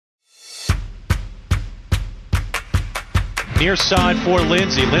Near side for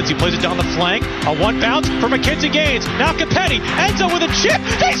Lindsay. Lindsay plays it down the flank. A one bounce for Mackenzie Gaines. Now Capetti. Enzo with a chip.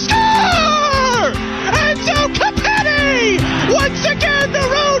 They score! Enzo Capetti! Once again, the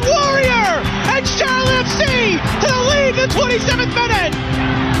Road Warrior! And Charlotte FC to the lead in the 27th minute!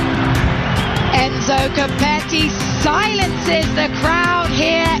 Enzo Capetti silences the crowd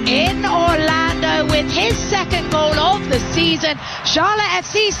here in Orlando with his second goal of the season. Charlotte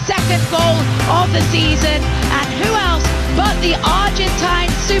FC's second goal of the season. And who else but the Argentine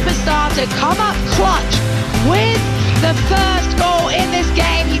superstar to come up clutch with the first goal in this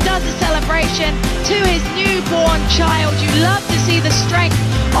game. He does a celebration to his newborn child. You love to see the strength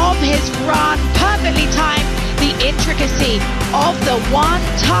of his run. Perfectly timed. The intricacy of the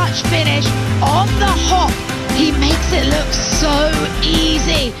one-touch finish on the hop. He makes it look so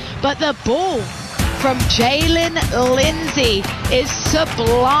easy. But the ball from Jalen Lindsay is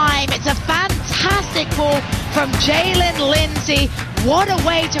sublime. It's a fantastic ball from Jalen Lindsay. What a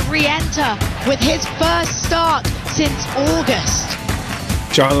way to re-enter with his first start since August.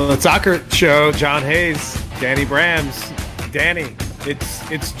 Charlotte Soccer Show, John Hayes, Danny Brams. Danny, it's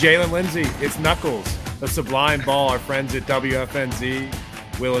Jalen Lindsay. It's Knuckles. A sublime ball. Our friends at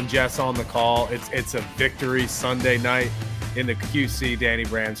WFNZ, Will and Jess on the call. It's a victory Sunday night in the QC. Danny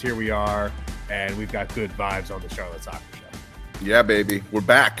Brams, here we are, and we've got good vibes on the Charlotte Soccer Show. Yeah, baby, we're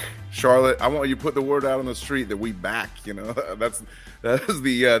back. Charlotte, I want you to put the word out on the street that we back. You know, that's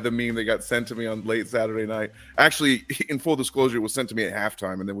the meme that got sent to me on late Saturday night. Actually, in full disclosure, it was sent to me at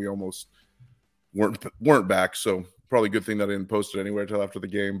halftime, and then we almost weren't back. So probably a good thing that I didn't post it anywhere until after the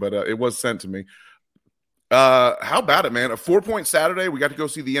game. But it was sent to me. How about it, man? A 4-point Saturday. We got to go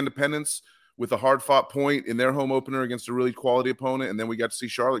see the Independents with a hard-fought point in their home opener against a really quality opponent, and then we got to see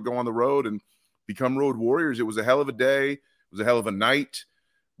Charlotte go on the road and become Road Warriors. It was a hell of a day. It was a hell of a night.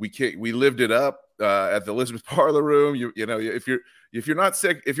 We lived it up at the Elizabeth Parlor Room. You know, if you're not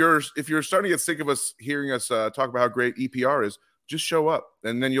sick, if you're starting to get sick of us hearing us talk about how great EPR is, just show up,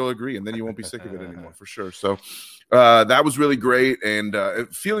 and then you'll agree, and then you won't be sick of it anymore for sure. So that was really great, and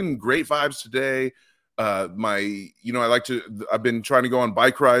feeling great vibes today. I've been trying to go on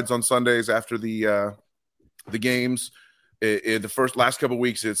bike rides on Sundays after the games. The last couple of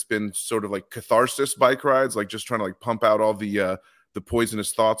weeks, it's been sort of like catharsis bike rides, like just trying to like pump out all the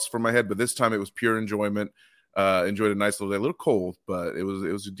poisonous thoughts from my head. But this time it was pure enjoyment. Enjoyed a nice little day, a little cold, but it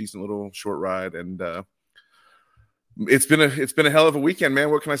was a decent little short ride, and it's been a hell of a weekend, man.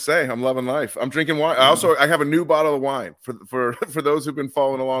 What can I say? I'm loving life. I'm drinking wine. I have a new bottle of wine for those who've been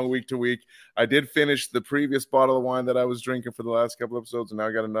following along week to week. I did finish the previous bottle of wine that I was drinking for the last couple episodes, and now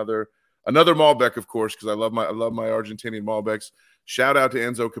I got another Malbec, of course, because I love my Argentinian Malbecs. Shout out to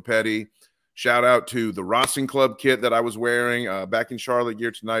Enzo Capetti. Shout out to the Rossing Club kit that I was wearing back in Charlotte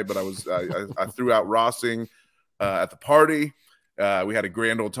gear tonight, but I threw out Rossing at the party. We had a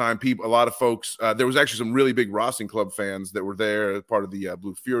grand old time. A lot of folks. There was actually some really big Rossing Club fans that were there as part of the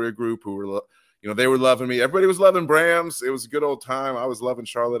Blue Fury group who were, they were loving me. Everybody was loving Brams. It was a good old time. I was loving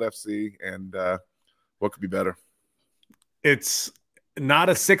Charlotte FC, and what could be better? It's not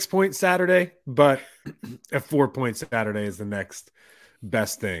a 6-point Saturday, but a 4-point Saturday is the next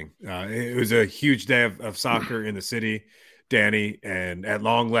best thing. It was a huge day of soccer in the city, Danny, and at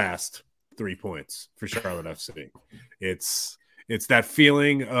long last, 3 points for Charlotte FC. It's that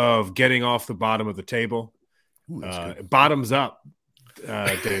feeling of getting off the bottom of the table. Ooh, bottoms up,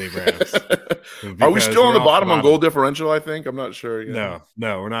 Danny Brams. Are we still on the bottom on goal differential, I think? I'm not sure. Yeah.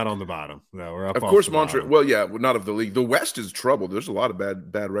 No, we're not on the bottom. No, we're up. Of course, Montreal. Well, yeah, not of the league. The West is trouble. There's a lot of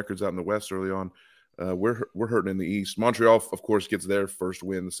bad records out in the West early on. We're hurting in the East. Montreal, of course, gets their first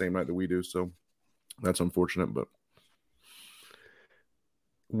win the same night that we do, so that's unfortunate. But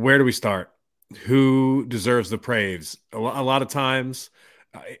where do we start? Who deserves the praise? A lot of times,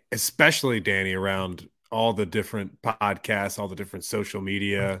 especially Danny, around all the different podcasts, all the different social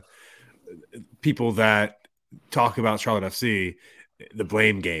media, people that talk about Charlotte FC, the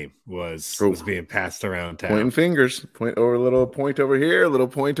blame game was being passed around town. Pointing fingers, point over a little point over here, a little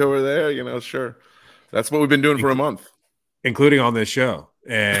point over there. Sure. That's what we've been doing for a month, including on this show.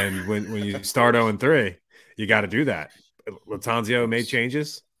 And when you start 0-3, you got to do that. Latanzio made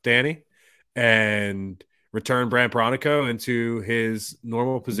changes, Danny, and returned Bran Bronico into his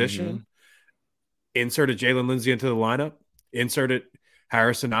normal position. Inserted Jalen Lindsay into the lineup. Inserted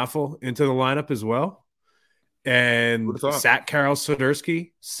Harrison Affel into the lineup as well. And sat Karol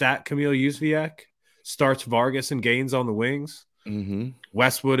Swiderski, sat Kamil Jóźwiak, starts Vargas and Gaines on the wings.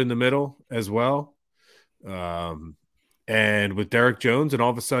 Westwood in the middle as well. And with Derek Jones, and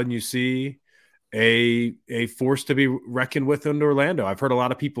all of a sudden you see a force to be reckoned with in Orlando. I've heard a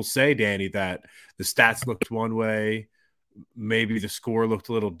lot of people say, Danny, that the stats looked one way maybe the score looked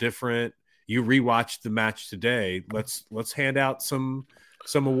a little different. You rewatched the match today. Let's hand out some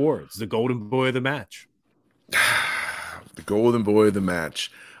awards. The golden boy of the match. The golden boy of the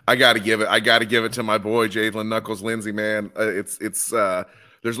match. I got to give it to my boy Jalen Knuckles Lindsay, man.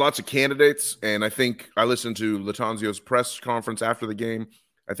 There's lots of candidates, and I think I listened to Lattanzio's press conference after the game.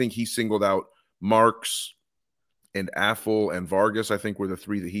 I think he singled out Marks and Affle and Vargas. I think were the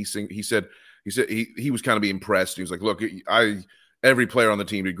three that he said he was kind of impressed. He was like, look, every player on the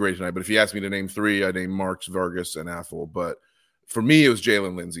team did great tonight, but if you asked me to name three, I'd name Marks, Vargas, and Affle. But for me, it was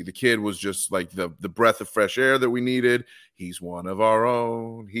Jalen Lindsay. The kid was just like the breath of fresh air that we needed. He's one of our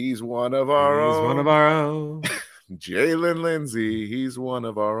own. He's one of our own. Jalen Lindsay, he's one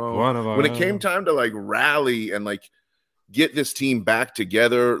of our own. When it came time to like rally and like get this team back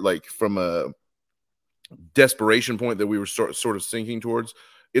together, like from a desperation point that we were sort of sinking towards,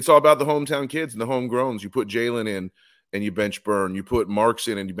 it's all about the hometown kids and the homegrowns. You put Jalen in and you bench Byrne. You put Marks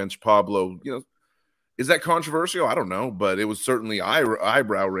in and you bench Pablo. You know, is that controversial? I don't know, but it was certainly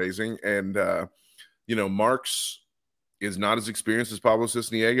eyebrow raising. And Marks is not as experienced as Pablo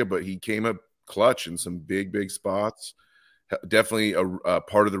Sisniega, but he came up clutch in some big spots. Definitely a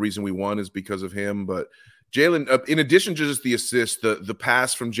part of the reason we won is because of him. But Jalen, in addition to just the assist, the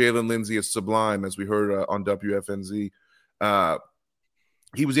pass from Jalen Lindsay is sublime, as we heard on WFNZ.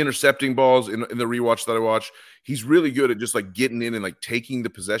 He was intercepting balls in the rewatch that I watched. He's really good at just like getting in and like taking the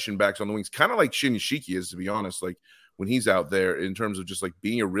possession backs on the wings, kind of like Shinishiki is, to be honest. Like when he's out there, in terms of just like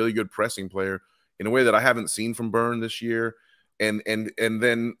being a really good pressing player in a way that I haven't seen from Byrne this year. And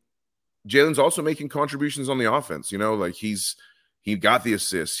then Jalen's also making contributions on the offense. You know, like he got the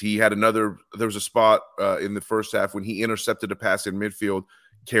assists. He had there was a spot in the first half when he intercepted a pass in midfield,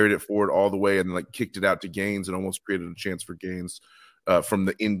 carried it forward all the way, and like kicked it out to Gaines and almost created a chance for Gaines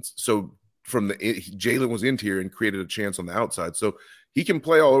Jalen was interior and created a chance on the outside. So he can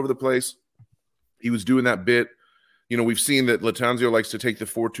play all over the place. He was doing that bit. You know, we've seen that Lattanzio likes to take the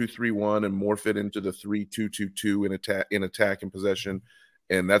 4-2-3-1 and morph it into the 3-2-2-2 in attack and possession.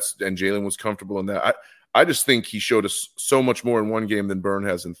 And Jalen was comfortable in that. I just think he showed us so much more in one game than Byrne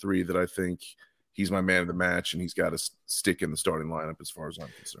has in three, that I think he's my man of the match, and he's got to stick in the starting lineup as far as I'm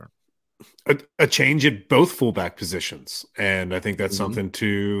concerned. A change at both fullback positions, and I think that's something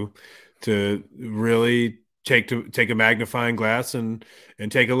to really take a magnifying glass and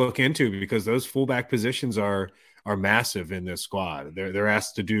take a look into, because those fullback positions are massive in this squad. They're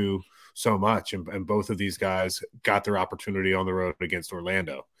asked to do so much, and both of these guys got their opportunity on the road against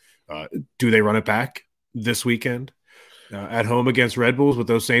Orlando. Do they run it back this weekend at home against Red Bulls with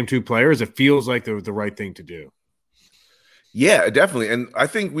those same two players? It feels like the right thing to do. Yeah, definitely. And I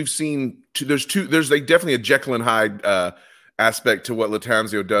think we've seen there's like definitely a Jekyll and Hyde aspect to what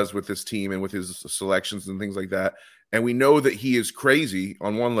Lattanzio does with this team and with his selections and things like that. And we know that he is crazy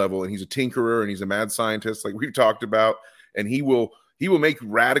on one level, and he's a tinkerer and he's a mad scientist, like we've talked about. And he will make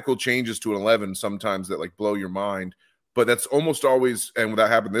radical changes to an 11 sometimes that like blow your mind. But that's almost always, and that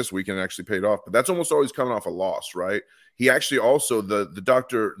happened this weekend, it actually paid off. But that's almost always coming off a loss, right? He actually also the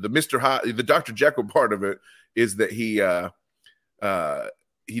Dr. Jekyll part of it is that he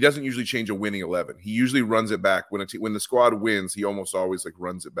doesn't usually change a winning 11. He usually runs it back when the squad wins. He almost always like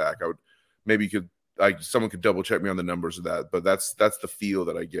runs it back. Someone could double check me on the numbers of that, but that's the feel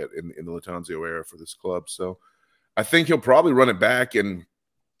that I get in the Lattanzio era for this club. So I think he'll probably run it back, and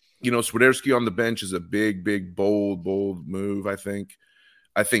Swiderski on the bench is a big, bold move. I think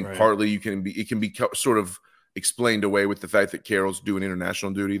right. Partly it can be sort of explained away with the fact that Carroll's doing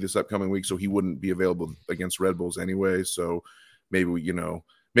international duty this upcoming week, so he wouldn't be available against Red Bulls anyway. So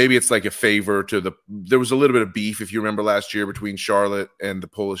maybe it's like a favor to there was a little bit of beef, if you remember last year, between Charlotte and the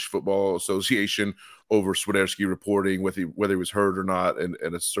Polish Football Association over Swiderski reporting whether he was hurt or not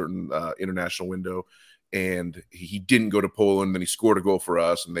in a certain international window. And he didn't go to Poland, then he scored a goal for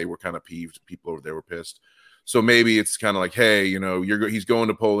us, and they were kind of peeved. People over there were pissed. So maybe it's kind of like, hey, he's going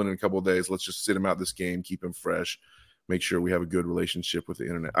to Poland in a couple of days. Let's just sit him out this game, keep him fresh, make sure we have a good relationship with the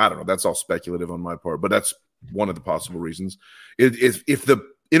internet. I don't know. That's all speculative on my part, but that's one of the possible reasons. If the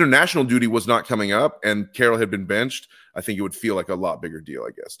international duty was not coming up and Carroll had been benched, I think it would feel like a lot bigger deal, I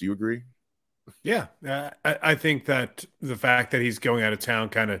guess. Do you agree? Yeah, I think that the fact that he's going out of town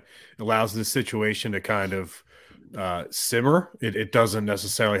kind of allows the situation to kind of simmer. It doesn't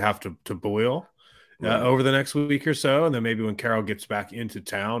necessarily have to boil over the next week or so. And then maybe when Carroll gets back into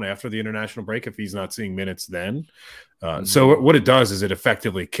town after the international break, if he's not seeing minutes then. So what it does is it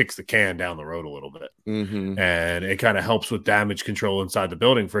effectively kicks the can down the road a little bit. And it kind of helps with damage control inside the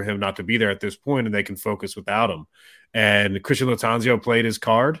building for him not to be there at this point, and they can focus without him. And Christian Lattanzio played his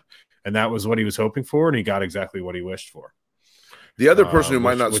card, and that was what he was hoping for, and he got exactly what he wished for. The other person who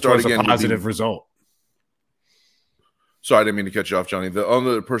might not start was again, a positive result. Sorry, I didn't mean to cut you off, Johnny. The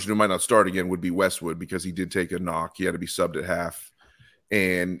only person who might not start again would be Westwood because he did take a knock. He had to be subbed at half.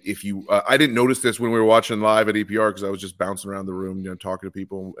 And if you, I didn't notice this when we were watching live at EPR because I was just bouncing around the room, talking to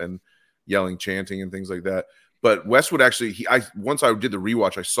people and yelling, chanting, and things like that. But Westwood actually, once I did the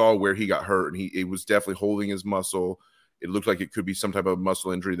rewatch, I saw where he got hurt, and it was definitely holding his muscle. It looked like it could be some type of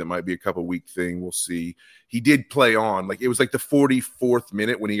muscle injury that might be a couple week thing. We'll see. He did play on, it was like the 44th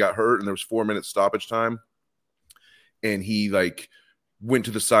minute when he got hurt, and there was 4 minutes stoppage time, and he went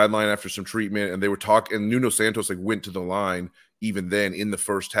to the sideline after some treatment, and they were talking, and Nuno Santos went to the line even then in the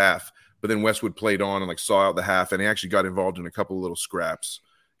first half, but then Westwood played on and saw out the half, and he actually got involved in a couple of little scraps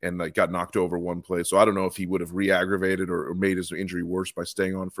and got knocked over one play. So I don't know if he would have re-aggravated or made his injury worse by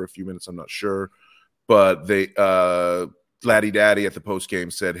staying on for a few minutes. I'm not sure, but Laddie Daddy at the post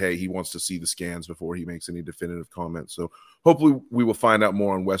game said, hey, he wants to see the scans before he makes any definitive comments. So hopefully we will find out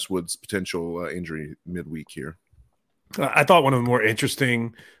more on Westwood's potential injury midweek here. I thought one of the more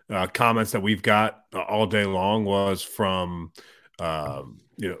interesting comments that we've got all day long was from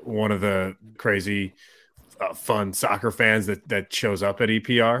one of the crazy fun soccer fans that shows up at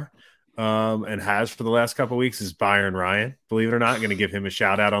EPR and has for the last couple of weeks is Byron Ryan. Believe it or not, going to give him a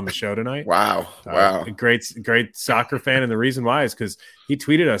shout out on the show tonight. Wow. A great soccer fan. And the reason why is because he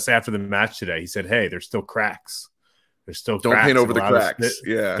tweeted us after the match today. He said, hey, there's still cracks. Don't paint over the cracks.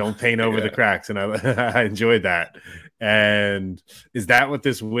 Don't paint over the cracks. And I enjoyed that. And is that what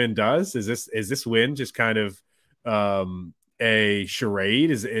this win does? Is this win just kind of a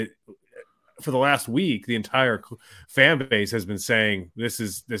charade? Is it for the last week? The entire fan base has been saying this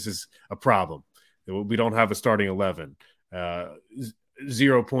is a problem. We don't have a starting 11.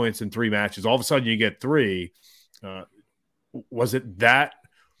 0 points in 3 matches. All of a sudden, you get 3. Was it that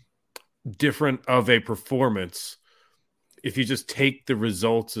different of a performance? If you just take the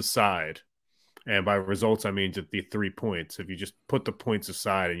results aside, and by results, I mean just the 3 points. If you just put the points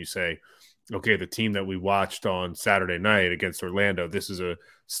aside and you say, okay, the team that we watched on Saturday night against Orlando, this is a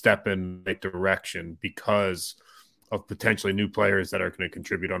step in the right direction because of potentially new players that are going to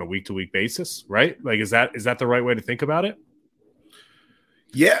contribute on a week-to-week basis, right? Is that the right way to think about it?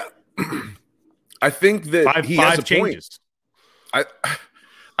 Yeah. I think that he has a changes. Point.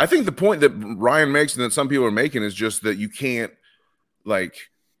 I think the point that Ryan makes and that some people are making is just that you can't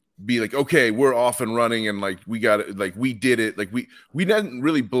be okay, we're off and running and we got it, we did it. We didn't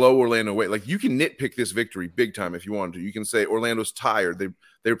really blow Orlando away. You can nitpick this victory big time if you wanted to. You can say Orlando's tired. They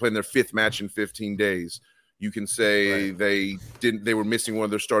were playing their 5th match in 15 days. You can say they were missing one of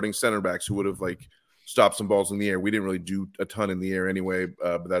their starting center backs who would have stopped some balls in the air. We didn't really do a ton in the air anyway,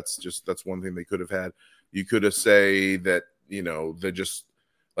 but that's one thing they could have had. You could have say that, they're just,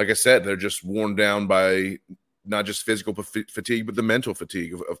 like I said, they're just worn down by not just physical fatigue, but the mental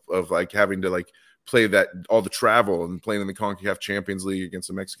fatigue of having to play that all the travel and playing in the CONCACAF Champions League against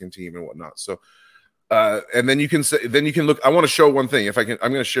a Mexican team and whatnot. So, and then you can look. I want to show one thing. If I can,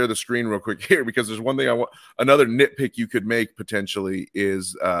 I'm going to share the screen real quick here because there's one thing I want. Another nitpick you could make potentially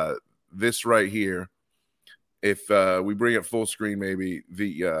is this right here. If we bring it full screen, maybe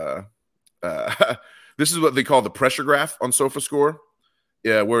this is what they call the pressure graph on SofaScore.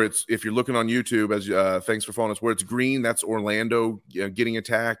 Yeah, where it's, if you're looking on YouTube, as thanks for following us, where it's green, that's Orlando getting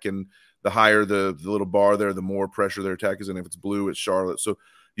attack, and the higher the little bar there, the more pressure their attack is, and if it's blue, it's Charlotte. So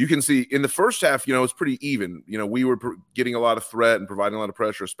you can see in the first half, it's pretty even. We were getting a lot of threat and providing a lot of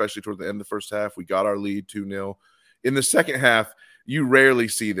pressure, especially toward the end of the first half. We got our lead 2-0. In the second half, you rarely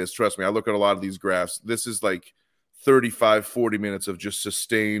see this. Trust me, I look at a lot of these graphs. This is 35, 40 minutes of just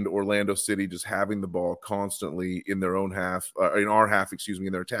sustained Orlando City just having the ball constantly in their own half, in our half,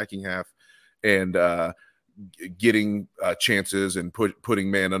 in their attacking half, and getting chances and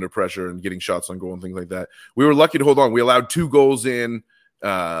putting man under pressure and getting shots on goal and things like that. We were lucky to hold on. We allowed 2 goals in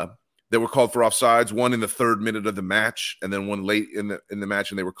that were called for offsides, one in the 3rd minute of the match and then one late in the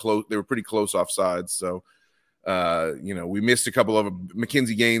match, and they were close. They were pretty close offsides. So, we missed a couple of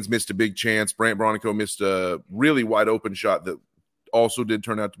Mackenzie Gaines missed a big chance. Brant Bronico missed a really wide open shot that also did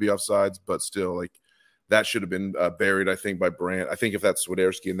turn out to be offsides, but still that should have been buried, I think, by Brant. I think if that's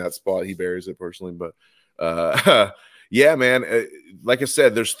Swiderski in that spot, he buries it personally. But yeah, man, like I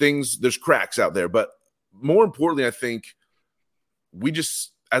said, there's cracks out there, but more importantly, I think we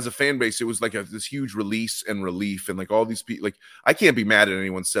just, as a fan base, it was this huge release and relief, and all these people, I can't be mad at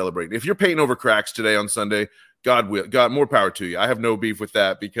anyone celebrating. If you're painting over cracks today on Sunday, God, more power to you. I have no beef with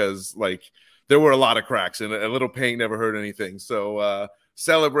that because there were a lot of cracks and a little paint never hurt anything. So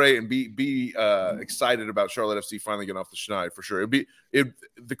celebrate and be excited about Charlotte FC finally getting off the schneid for sure.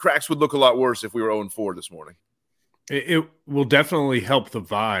 The cracks would look a lot worse if we were 0-4 this morning. It will definitely help the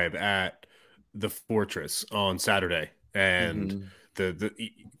vibe at the Fortress on Saturday, and the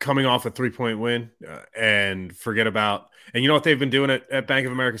coming off a 3-point win, and forget about, and you know what they've been doing at Bank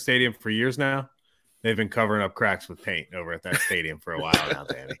of America Stadium for years now? They've been covering up cracks with paint over at that stadium for a while now,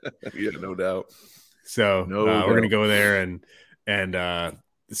 Danny. Yeah, no doubt. So we're going to go there and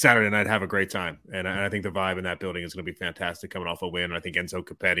Saturday night have a great time. And I think the vibe in that building is going to be fantastic coming off a win. I think Enzo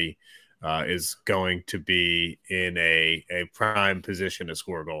Capetti is going to be in a prime position to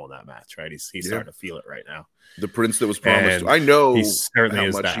score a goal in that match, right? He's starting to feel it right now. The prince that was promised. I know he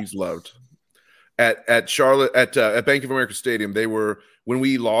certainly how much he's loved. At Charlotte, at Bank of America Stadium, they were, when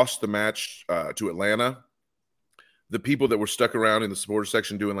we lost the match to Atlanta, the people that were stuck around in the supporter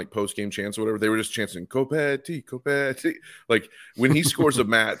section doing like post-game chants or whatever, they were just chanting Copetti, Copetti. Like when he scores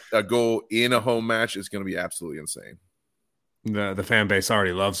a goal in a home match, it's going to be absolutely insane. The fan base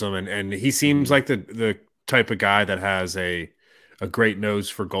already loves him, and he seems like the type of guy that has a great nose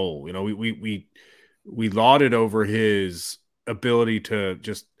for goal. You know, we lauded over his ability to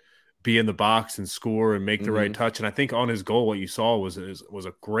just be in the box and score and make the right touch. And I think on his goal, what you saw was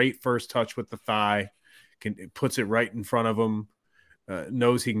a great first touch with the thigh. Puts it right in front of him,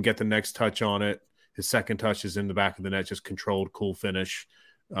 knows he can get the next touch on it. His second touch is in the back of the net, just controlled, cool finish.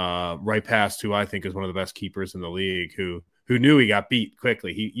 Right past who I think is one of the best keepers in the league, who knew he got beat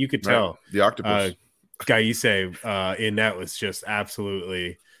quickly. You could tell. The octopus. Gaise in net was just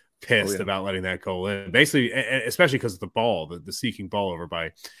absolutely pissed about letting that goal in. Basically, especially because of the ball, the seeking ball over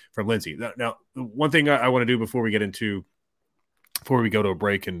from Lindsay. Now, one thing I want to do before we go to a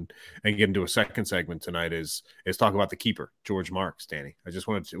break and get into a second segment tonight is talk about the keeper, George Marks, Danny. I just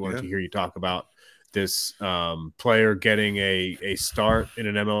wanted to hear you talk about this player getting a start in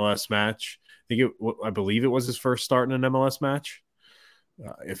an MLS match. I believe it was his first start in an MLS match.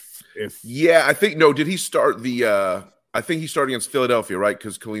 Did he start I think he started against Philadelphia, right?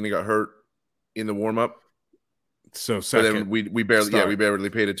 Because Kalina got hurt in the warm up. So second, but then we barely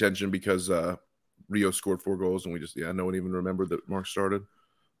paid attention because Rio scored 4 goals, and no one even remembered that Mark started.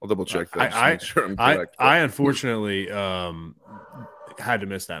 I'll double check that. I unfortunately had to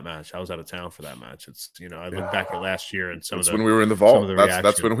miss that match. I was out of town for that match. I look back at last year and when we were in the vault.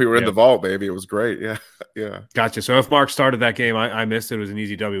 That's when we were in the vault, baby. It was great. Yeah. Gotcha. So if Mark started that game, I missed it. It was an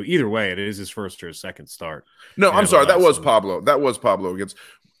easy W. Either way, it is his first or his second start. No, I'm sorry. That was Pablo. That was Pablo against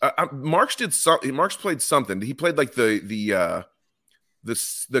Marks. Marks played something. He played like the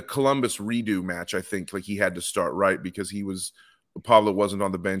Columbus redo match, I think, like he had to start, right? Because Pablo wasn't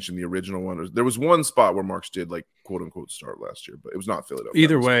on the bench in the original one. There was one spot where Marks did like quote unquote start last year, but it was not Philadelphia.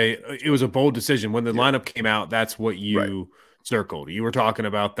 Either way, it was a bold decision. When the lineup came out, that's what you circled. You were talking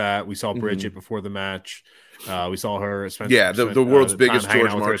about that. We saw Bridget before the match. We saw her. The world's biggest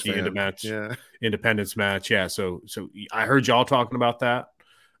George Marks fan. Independence match. Yeah. So I heard y'all talking about that.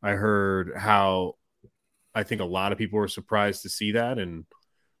 I heard how I think a lot of people were surprised to see that. And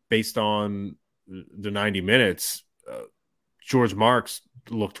based on the 90 minutes, George Marks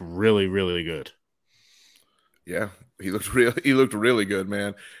looked really, really good. Yeah, he looked really good,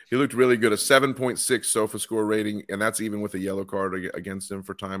 man. He looked really good. A 7.6 SOFA score rating, and that's even with a yellow card against him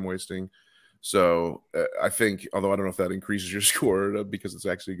for time wasting. So I think, although I don't know if that increases your score because it's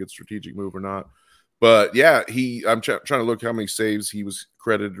actually a good strategic move or not. But yeah, I'm trying to look how many saves he was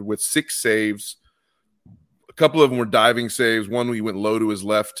credited with. 6 saves. A couple of them were diving saves. One, he went low to his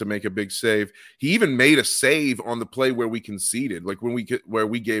left to make a big save. He even made a save on the play where we conceded, like where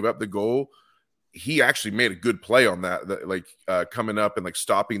we gave up the goal. He actually made a good play on that, coming up and like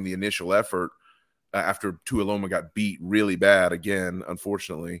stopping the initial effort after Tuiloma got beat really bad again,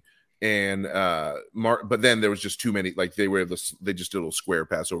 unfortunately. And but then there was just too many. Like they just did a little square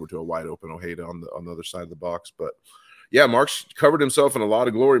pass over to a wide open Ojeda on the other side of the box. But yeah, Marks covered himself in a lot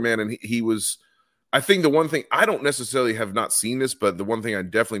of glory, man, and he was. I think the one thing I don't necessarily have not seen this, but the one thing I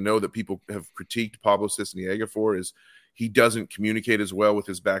definitely know that people have critiqued Pablo Sisniega for is he doesn't communicate as well with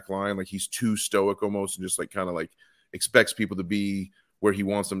his back line. Like he's too stoic almost and just like kind of like expects people to be where he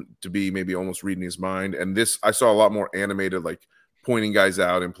wants them to be, maybe almost reading his mind. And this, I saw a lot more animated, like pointing guys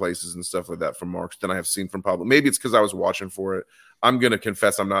out in places and stuff like that from Marks than I have seen from Pablo. Maybe it's because I was watching for it. I'm going to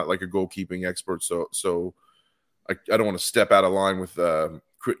confess I'm not like a goalkeeping expert, so I don't want to step out of line with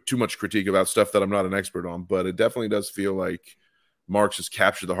too much critique about stuff that I'm not an expert on, but it definitely does feel like Marks has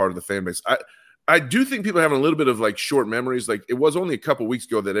captured the heart of the fan base. I do think people are having a little bit of like short memories. Like it was only a couple weeks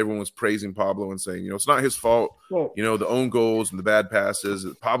ago that everyone was praising Pablo and saying, it's not his fault. Well, the own goals and the bad passes.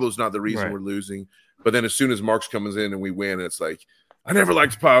 Pablo's not the reason we're losing. But then as soon as Marks comes in and we win, it's like, I never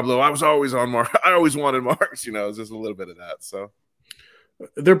liked Pablo. I was always on Marks. I always wanted Marks. It's just a little bit of that. So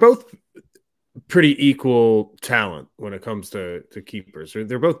they're both pretty equal talent when it comes to keepers.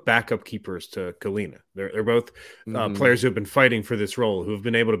 They're both backup keepers to Kalina. They're both players who have been fighting for this role, who have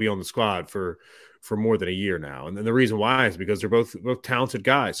been able to be on the squad for more than a year now. And then the reason why is because they're both talented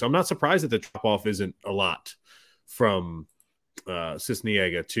guys. So I'm not surprised that the drop off isn't a lot from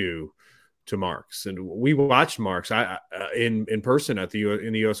Sisniega to Marks. And we watched Marks in person in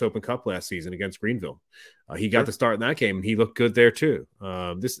the U.S. Open Cup last season against Greenville. He got the start in that game, and he looked good there too.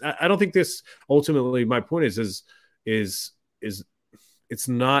 I don't think this ultimately. My point is it's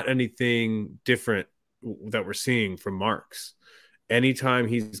not anything different that we're seeing from Marks. Anytime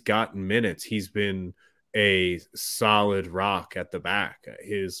he's gotten minutes, he's been a solid rock at the back.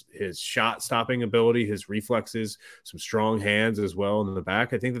 His shot stopping ability, his reflexes, some strong hands as well in the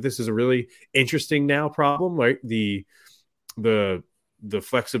back. I think that this is a really interesting now problem, right? The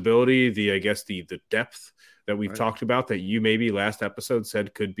flexibility, the depth that we've talked about, that you maybe last episode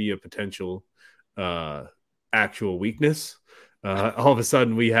said could be a potential actual weakness. All of a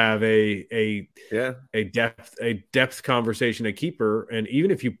sudden we have a depth conversation at keeper. And even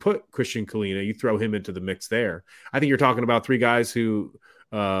if you put Christian Kalina, you throw him into the mix there, I think you're talking about three guys who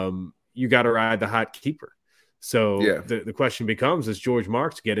you got to ride the hot keeper. So the question becomes, does George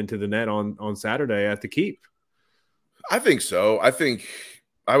Marks get into the net on Saturday at the keep? I think so. I think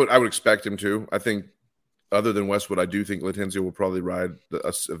I would expect him to. I think other than Westwood, I do think Latenzio will probably ride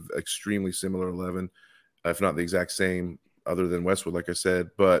a extremely similar 11, if not the exact same, other than Westwood, like I said.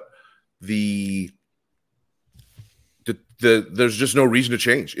 But there's just no reason to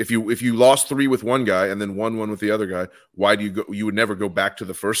change. If you lost 3 with one guy and then 1-1 with the other guy, why do you go? You would never go back to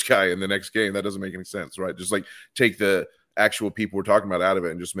the first guy in the next game. That doesn't make any sense, right? Just like take the actual people we're talking about out of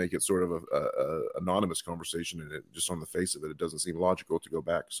it and just make it sort of a anonymous conversation. And it just on the face of it, it doesn't seem logical to go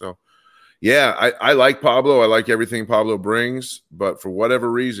back. So yeah, I like Pablo. I like everything Pablo brings, but for whatever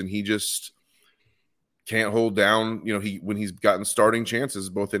reason, he just can't hold down. When he's gotten starting chances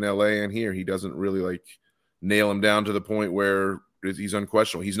both in LA and here, he doesn't really nail him down to the point where he's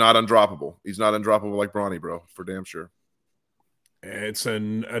unquestionable. He's not undroppable. He's not undroppable like Bronny, bro, for damn sure. It's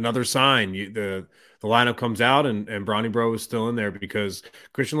another sign. The lineup comes out and Bronny Bro is still in there because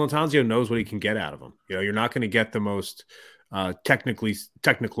Christian Latenzio knows what he can get out of him. You're not going to get the most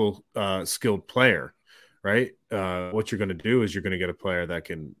technical skilled player, right? What you're going to do is you're going to get a player that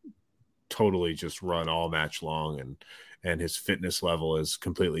can totally just run all match long, and his fitness level is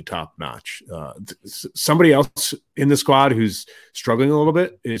completely top notch. Somebody else in the squad who's struggling a little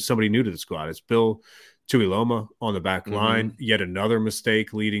bit is somebody new to the squad. It's Bill Tuiloma on the back line. Yet another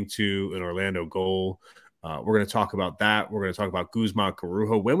mistake leading to an Orlando goal. We're going to talk about that. We're going to talk about Guzman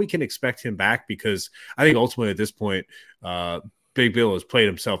Carujo, when we can expect him back, because I think ultimately at this point, Big Bill has played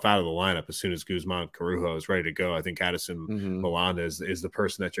himself out of the lineup as soon as Guzman Carujo is ready to go. I think Addison Milanda is the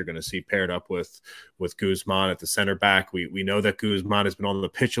person that you're going to see paired up with Guzman at the center back. We know that Guzman has been on the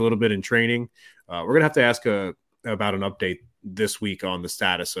pitch a little bit in training. We're going to have to ask about an update this week on the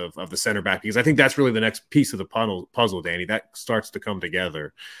status of the center back, because I think that's really the next piece of the puzzle, Danny. That starts to come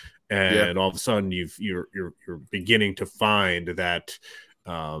together. And all of a sudden you're beginning to find that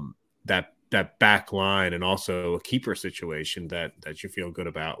that back line and also a keeper situation that you feel good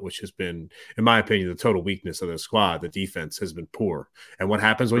about, which has been, in my opinion, the total weakness of the squad. The defense has been poor. And what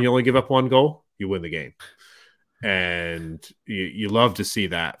happens when you only give up one goal? You win the game. And you love to see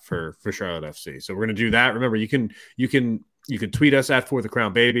that for Charlotte FC. So we're going to do that. Remember, you can tweet us at For the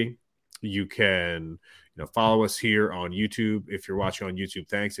Crown Baby. You can follow us here on YouTube. If you're watching on YouTube,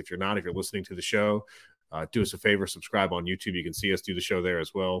 thanks. If you're not, if you're listening to the show, do us a favor, subscribe on YouTube. You can see us do the show there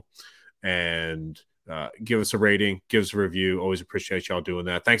as well. And give us a rating, give us a review. Always appreciate y'all doing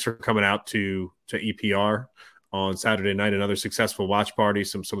that. Thanks for coming out to EPR on Saturday night. Another successful watch party.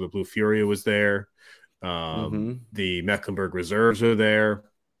 Some of the Blue Furia was there. The Mecklenburg Reserves are there.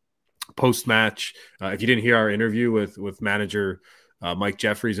 Post-match, if you didn't hear our interview with manager Mike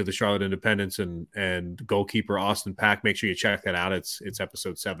Jeffries of the Charlotte Independents and goalkeeper Austin Pack, make sure you check that out. It's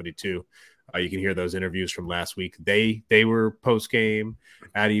episode 72. You can hear those interviews from last week. They were post-game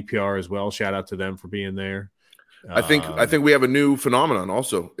at EPR as well. Shout out to them for being there. I think we have a new phenomenon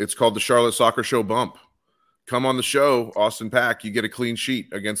also. It's called the Charlotte Soccer Show Bump. Come on the show, Austin Pack. You get a clean sheet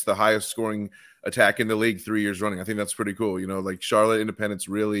against the highest scoring attack in the league 3 years running. I think that's pretty cool. Charlotte Independents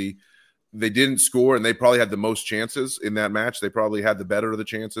really, they didn't score, and they probably had the most chances in that match. They probably had the better of the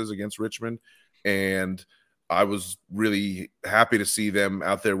chances against Richmond. And I was really happy to see them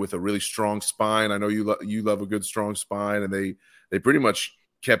out there with a really strong spine. I know you love a good strong spine, and they pretty much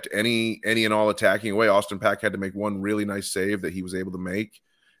kept any and all attacking away. Austin Pack had to make one really nice save that he was able to make,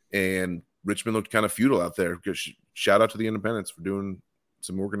 and Richmond looked kind of futile out there. Shout out to the Independents for doing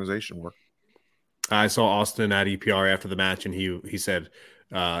some organization work. I saw Austin at EPR after the match, and he said,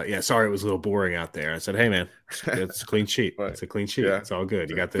 sorry, it was a little boring out there. I said, hey, man, it's a clean sheet. Right. It's a clean sheet. Yeah. It's all good.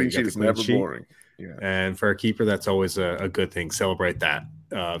 You got the clean sheet is never boring. Yeah. And for a keeper, that's always a good thing. Celebrate that.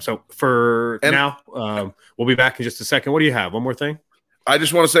 So for now, we'll be back in just a second. What do you have? One more thing? I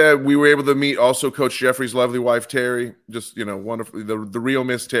just want to say we were able to meet also Coach Jeffrey's lovely wife, Terry. Just, wonderful. The real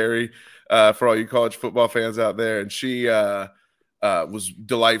Miss Terry, for all you college football fans out there. And she was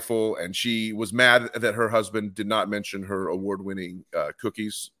delightful. And she was mad that her husband did not mention her award-winning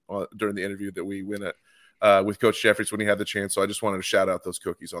cookies during the interview that we went at with Coach Jeffries when he had the chance. So I just wanted to shout out those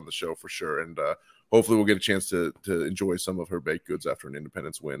cookies on the show for sure. And hopefully we'll get a chance to enjoy some of her baked goods after an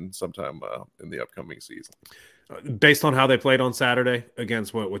Independence win sometime in the upcoming season. Based on how they played on Saturday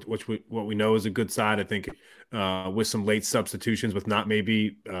against what we know is a good side, I think with some late substitutions, with not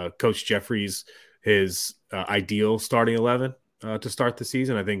maybe Coach Jeffries his ideal starting 11 to start the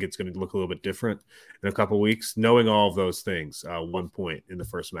season, I think it's going to look a little bit different in a couple of weeks. Knowing all of those things, 1 point in the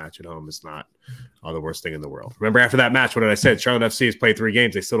first match at home is not the worst thing in the world. Remember, after that match, what did I say? Charlotte FC has played 3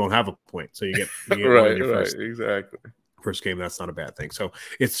 games; they still don't have a point. So you get right, exactly. First game, that's not a bad thing. So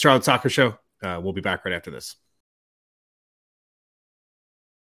it's the Charlotte Soccer Show. We'll be back right after this.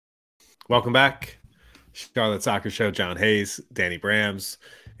 Welcome back. Charlotte Soccer Show, John Hayes, Danny Brams.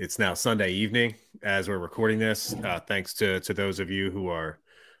 It's now Sunday evening as we're recording this. Thanks to those of you who are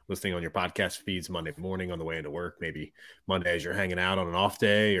listening on your podcast feeds Monday morning on the way into work, maybe Monday as you're hanging out on an off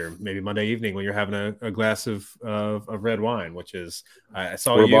day, or maybe Monday evening when you're having a glass of red wine, which is, I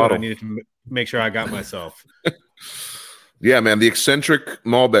saw you and I needed to make sure I got myself. Yeah, man. The eccentric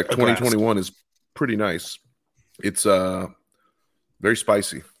Malbec 2021 is pretty nice. It's very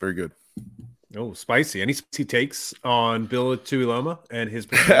spicy, very good. Oh, spicy. Any spicy takes on Bill Tuiloma and his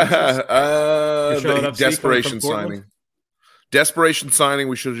desperation signing. Desperation signing.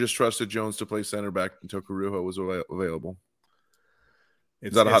 We should have just trusted Jones to play center back until Carujo was available.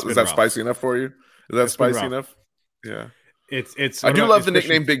 Is that spicy enough for you? Is that spicy enough? Yeah. It's. I do love the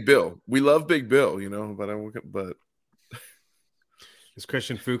nickname Big Bill. We love Big Bill, but. Is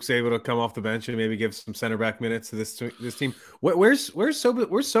Christian Fuchs able to come off the bench and maybe give some center back minutes to this team? Where's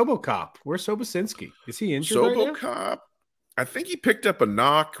Sobocop? Where's Sobocinski? Is he injured? Sobocop, right now? I think he picked up a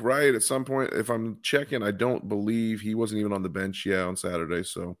knock right at some point. If I'm checking, I don't believe he wasn't even on the bench on Saturday.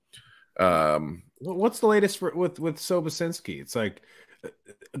 So, what's the latest with Sobocinski? It's like,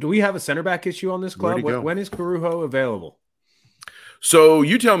 do we have a center back issue on this club? When is Carujo available? So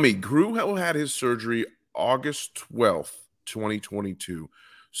you tell me. Carujo had his surgery August 12th. 2022.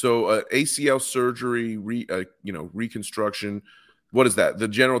 So ACL surgery, reconstruction. What is that? The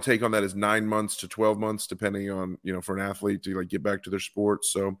general take on that is 9 months to 12 months, depending on, for an athlete to get back to their sport.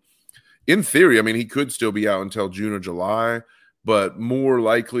 So in theory, I mean, he could still be out until June or July, but more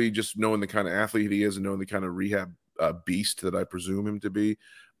likely, just knowing the kind of athlete he is and knowing the kind of rehab beast that I presume him to be,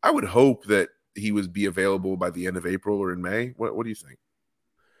 I would hope that he would be available by the end of April or in May. What do you think?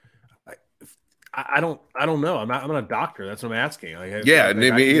 I don't know. I'm not a doctor. That's what I'm asking. Me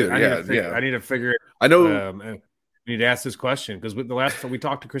either. I need to figure it. I know. I need to ask this question because the last time we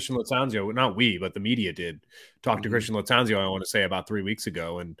talked to Christian Latanzio, not we, but the media did talk to Christian Latanzio. I want to say about 3 weeks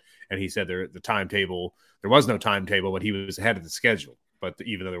ago, and he said there was no timetable, but he was ahead of the schedule. But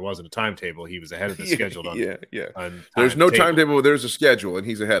even though there wasn't a timetable, he was ahead of the schedule. There's no timetable, but there's a schedule, and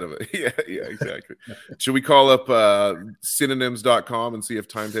he's ahead of it. Yeah, exactly. Should we call up synonyms.com and see if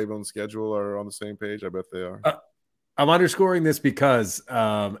timetable and schedule are on the same page? I bet they are. I'm underscoring this because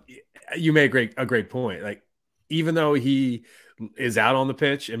you made a great point. Like, even though he is out on the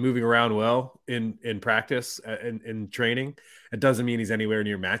pitch and moving around well in practice and in training, it doesn't mean he's anywhere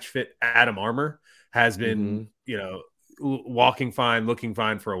near match fit. Adam Armour has been, walking fine, looking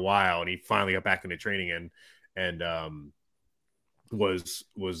fine for a while, and he finally got back into training and was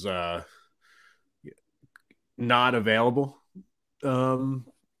not available. He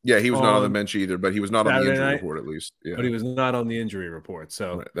was not on the bench either, but he was not on the injury report at least. Yeah. But he was not on the injury report.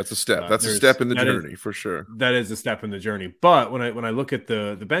 So right. That's a step. That's a step in the journey for sure. That is a step in the journey. But when I look at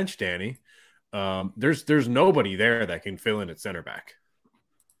the bench, Danny, there's nobody there that can fill in at center back.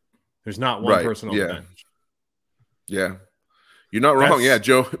 There's not one person on the bench. Yeah, you're not wrong.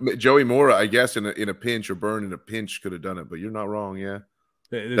 Joey Mora, I guess in a pinch, or Byrne in a pinch could have done it, but you're not wrong. Yeah,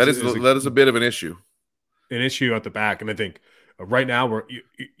 that is a bit of an issue. An issue at the back, and I think right now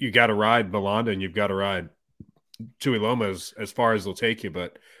you got to ride Belanda and you've got to ride Tuiloma as far as they'll take you.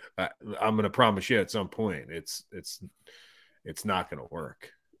 But I'm going to promise you at some point it's not going to work.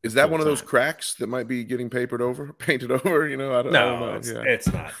 Is that one of those cracks that might be getting painted over? I don't know. It's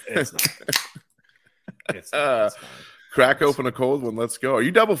not. It's not. It's fine. Crack open a cold one. Let's go. Are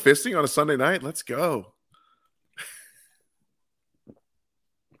you double fisting on a Sunday night? Let's go.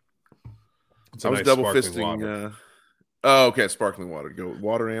 I was double fisting. Okay, sparkling water. Go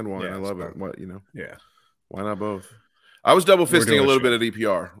water and wine. I love it. What Yeah. Why not both? I was double fisting a little bit at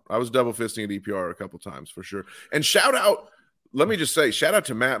EPR. I was double fisting at EPR a couple times for sure. And shout out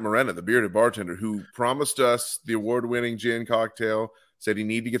to Matt Morena, the bearded bartender, who promised us the award-winning gin cocktail. Said he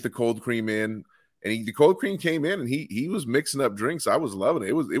needed to get the cold cream in. And the cold cream came in, and he was mixing up drinks. I was loving it.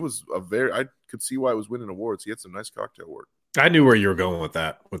 It was I could see why it was winning awards. He had some nice cocktail work. I knew where you were going with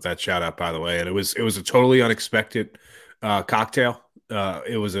that shout out, by the way. And it was a totally unexpected cocktail.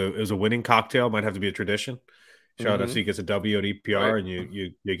 It was a winning cocktail. Might have to be a tradition. Shout out to he gets a W at EPR, right. And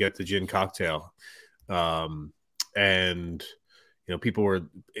you get the gin cocktail. And people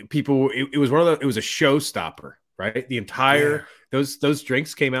it was it was a showstopper. Right, the entire those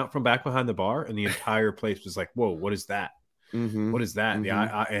drinks came out from back behind the bar, and the entire place was like, "Whoa, what is that? What is that?"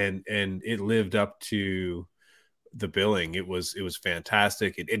 And it lived up to the billing. It was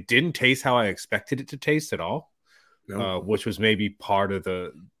fantastic. It didn't taste how I expected it to taste at all, which was maybe part of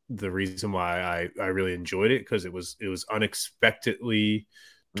the reason why I really enjoyed it, because it was unexpectedly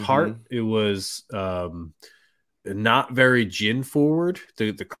tart. It was not very gin forward.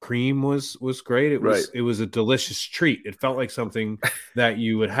 The cream was great. It was a delicious treat. It felt like something that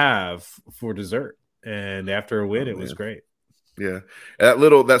you would have for dessert. And after a win, it was great. Yeah, that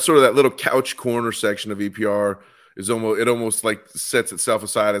little couch corner section of EPR is almost like sets itself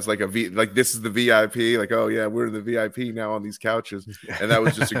aside as like this is the VIP. Like, oh yeah, we're the VIP now on these couches, and that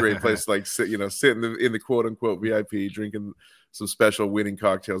was just a great place to like sit in the quote unquote VIP, drinking some special winning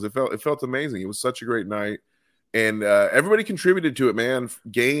cocktails. It felt amazing. It was such a great night. And everybody contributed to it, man.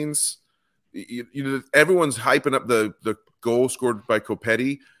 Gaines, everyone's hyping up the goal scored by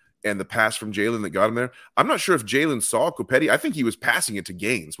Copetti and the pass from Jalen that got him there. I'm not sure if Jalen saw Copetti. I think he was passing it to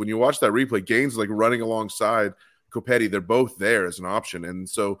Gaines. When you watch that replay, Gaines is like running alongside Copetti. They're both there as an option. And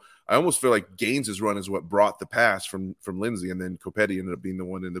so I almost feel like Gaines' run is what brought the pass from Lindsay, and then Copetti ended up being the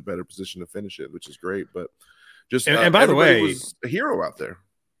one in the better position to finish it, which is great. But just and by the way, was a hero out there.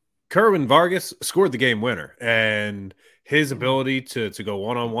 Kerwin Vargas scored the game winner, and his ability to go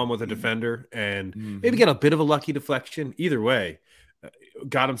one-on-one with a defender and maybe get a bit of a lucky deflection, either way,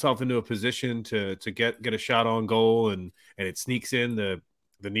 got himself into a position to get a shot on goal, and it sneaks in the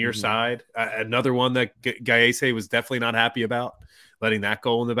near side. Another one that Gaese was definitely not happy about, letting that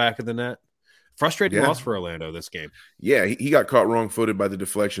goal in the back of the net. Frustrating loss for Orlando this game. Yeah, he got caught wrong-footed by the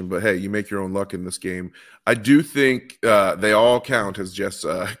deflection, but hey, you make your own luck in this game. I do think they all count, as Jess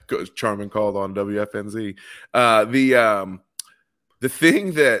Charman called on WFNZ. The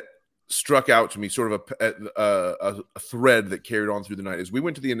thing that struck out to me, sort of a thread that carried on through the night, is we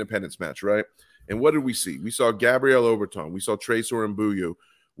went to the Independence match, right? And what did we see? We saw Gabriel Oberton. We saw Tracer Mbuyu.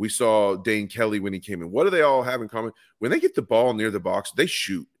 We saw Dane Kelly when he came in. What do they all have in common? When they get the ball near the box, they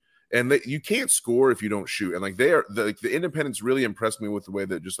shoot. And you can't score if you don't shoot. And like the Independents really impressed me with the way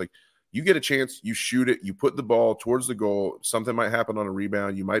that just like you get a chance, you shoot it, you put the ball towards the goal. Something might happen on a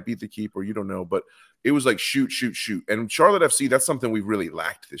rebound. You might beat the keeper. You don't know. But it was like shoot. And Charlotte FC, that's something we've really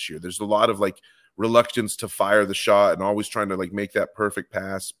lacked this year. There's a lot of like reluctance to fire the shot and always trying to like make that perfect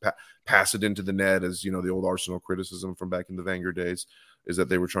pass it into the net, as the old Arsenal criticism from back in the Wenger days is that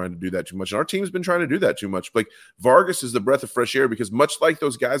they were trying to do that too much. And our team's been trying to do that too much. Like Vargas is the breath of fresh air, because much like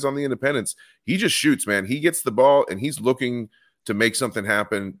those guys on the Independents, he just shoots, man. He gets the ball and he's looking to make something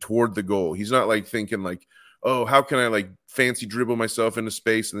happen toward the goal. He's not like thinking like, oh, how can I like fancy dribble myself into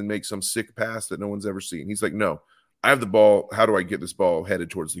space and then make some sick pass that no one's ever seen? He's like, no, I have the ball. How do I get this ball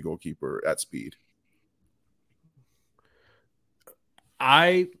headed towards the goalkeeper at speed?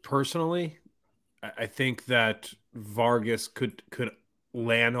 I personally, I think that Vargas could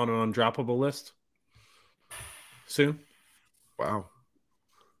land on an undroppable list soon. Wow.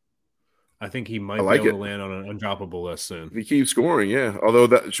 I think he might be able to land on an undroppable list soon. If he keeps scoring, yeah.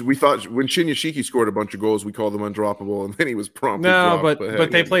 Although we thought when Shinyashiki scored a bunch of goals, we called him undroppable, and then he was promptly dropped.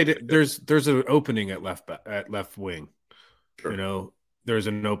 But they played it. There's an opening at left wing. Sure. There's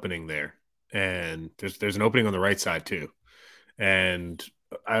an opening there, and there's an opening on the right side too. And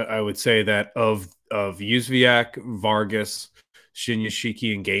I would say that of Yuzviak, Vargas,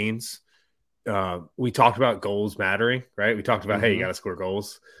 Shinyashiki, and Gaines, we talked about goals mattering, right? We talked about, hey, you got to score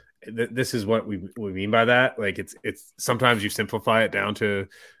goals. This is what we mean by that. Like it's sometimes you simplify it down to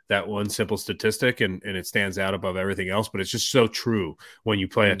that one simple statistic and it stands out above everything else, but it's just so true when you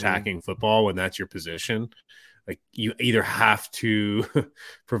play attacking football, when that's your position. Like you either have to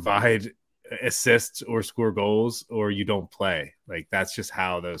provide assists or score goals or you don't play. Like that's just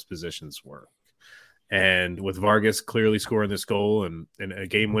how those positions work. And with Vargas clearly scoring this goal and a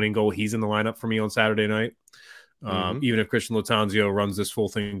game-winning goal, he's in the lineup for me on Saturday night. Even if Christian Lattanzio runs this full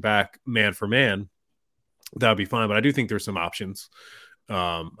thing back man for man, that would be fine. But I do think there's some options.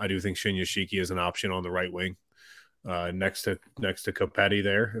 I do think Shinya Shiki is an option on the right wing next to Capetti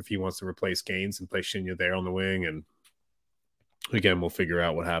there if he wants to replace Gaines and play Shinya there on the wing. And again, we'll figure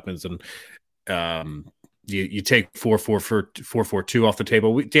out what happens. And you take 4-4-2 off the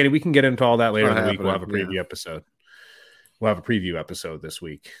table. Danny, we can get into all that later in the week. We'll have a preview episode. We'll have a preview episode this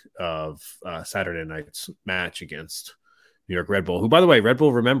week of Saturday night's match against New York Red Bull, who, by the way, Red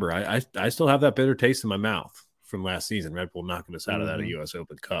Bull, remember, I still have that bitter taste in my mouth from last season. Red Bull knocking us out of that U.S.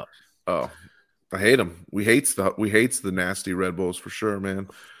 Open Cup. Oh, I hate them. We hates the nasty Red Bulls for sure, man.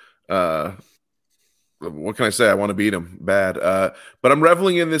 What can I say? I want to beat them bad. But I'm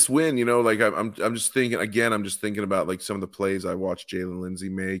reveling in this win. You know, like I'm just thinking again. I'm just thinking about like some of the plays I watched Jalen Lindsey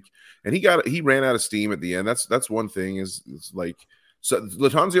make, and he ran out of steam at the end. That's one thing. Is like so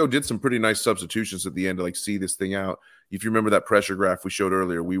Lattanzio did some pretty nice substitutions at the end to like see this thing out. If you remember that pressure graph we showed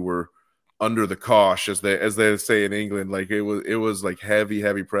earlier, we were under the cosh, as they say in England. Like it was like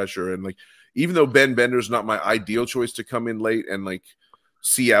heavy pressure, and like even though Ben Bender's not my ideal choice to come in late and like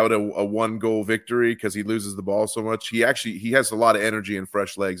see out a 1-goal victory because he loses the ball so much, he has a lot of energy and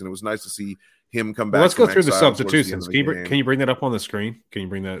fresh legs, and it was nice to see him come back. Well, let's go through the substitutions. Can you bring that up on the screen? Can you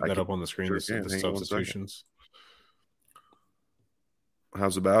bring that up on the screen? Sure, the substitutions.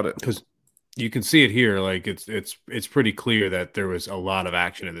 How's about it? Because you can see it here. Like it's pretty clear that there was a lot of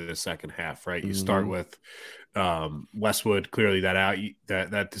action in the second half, right? You start with Westwood, clearly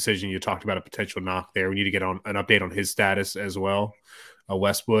that decision you talked about, a potential knock there. We need to get on an update on his status as well,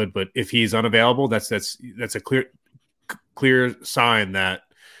 Westwood. But if he's unavailable, that's a clear sign that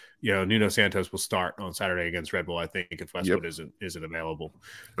Nuno Santos will start on Saturday against Red Bull. I think if Westwood isn't available.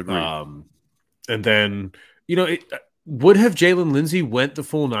 Agreed. And then would have Jalen Lindsey went the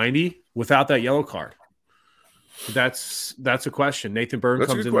full 90 without that yellow card? That's a question. Nathan Byrne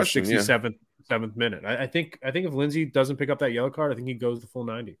comes in the 67th minute. I think if Lindsey doesn't pick up that yellow card, I think he goes the full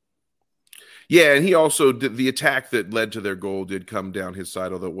 90. Yeah, and he also did the attack that led to their goal did come down his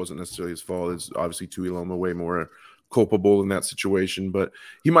side, although it wasn't necessarily his fault. It's obviously Tuiloma way more culpable in that situation, but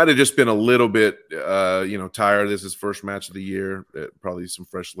he might have just been a little bit tired. This is his first match of the year. Probably some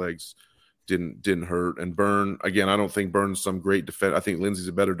fresh legs didn't hurt. And Byrne, again, I don't think Byrne's some great defender. I think Lindsey's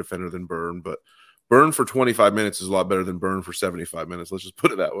a better defender than Byrne, but Byrne for 25 minutes is a lot better than Byrne for 75 minutes. Let's just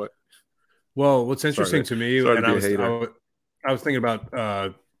put it that way. Well, what's interesting to me, and I was thinking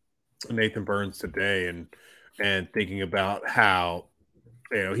about Nathan Burns today and thinking about how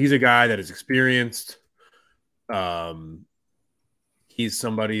he's a guy that is experienced. He's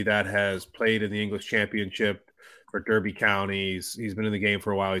somebody that has played in the English Championship for Derby County. He's been in the game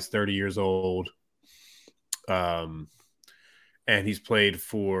for a while. He's 30 years old. And he's played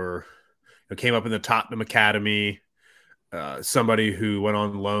for, came up in the Tottenham Academy, somebody who went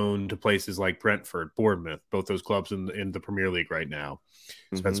on loan to places like Brentford, Bournemouth, both those clubs in the Premier League right now.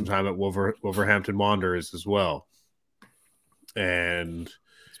 Spent some time at Wolverhampton Wanderers as well. And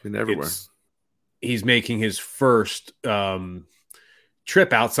it's been everywhere. He's making his first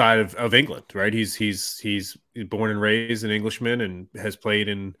trip outside of England, right? He's born and raised an Englishman and has played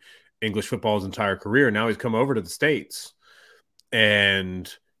in English football his entire career. Now he's come over to the States,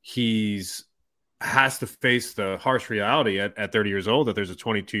 and has to face the harsh reality at 30 years old that there's a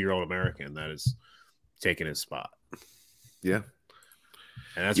 22-year-old American that is taking his spot. Yeah.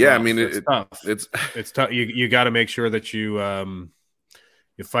 And that's rough. I mean, it's tough. It's it's tough. You got to make sure that you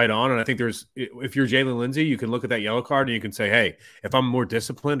fight on. And I think if you're Jalen Lindsey, you can look at that yellow card and you can say, hey, if I'm more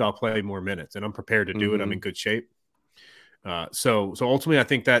disciplined, I'll play more minutes, and I'm prepared to do it. I'm in good shape. So ultimately, I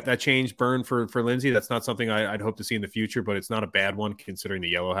think that changed Byrne for Lindsey. That's not something I'd hope to see in the future, but it's not a bad one considering the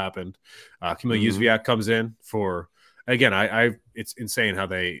yellow happened. Camille Uzviak comes in for, again, it's insane how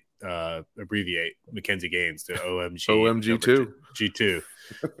they abbreviate Mackenzie Gaines to OMG2 G2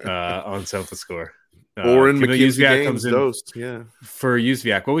 on SofaScore. Or in Mackenzie Gaines comes in for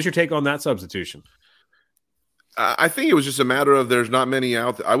Uzviak. What was your take on that substitution? I think it was just a matter of there's not many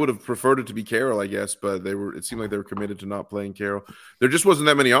out there. I would have preferred it to be Carroll, I guess, but it seemed like they were committed to not playing Carroll. There just wasn't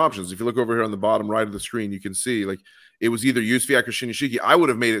that many options. If you look over here on the bottom right of the screen, you can see like it was either Uzviak or Shinyashiki. I would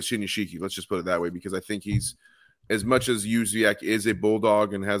have made it Shinyashiki. Let's just put it that way, because I think he's, as much as Uzviak is a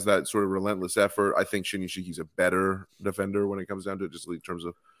bulldog and has that sort of relentless effort, I think Shinyashiki's a better defender when it comes down to it, just in terms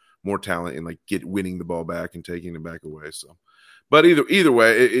of more talent and like winning the ball back and taking it back away. So, but either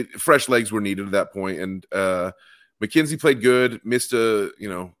way, fresh legs were needed at that point. And McKenzie played good,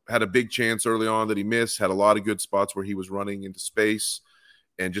 had a big chance early on that he missed, had a lot of good spots where he was running into space.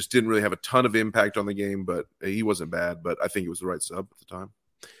 and just didn't really have a ton of impact on the game, but he wasn't bad. But I think it was the right sub at the time.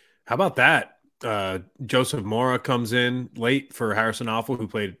 How about that? Joseph Mora comes in late for Harrison Offal, who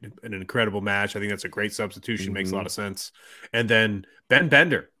played an incredible match. I think that's a great substitution. Makes a lot of sense. And then Ben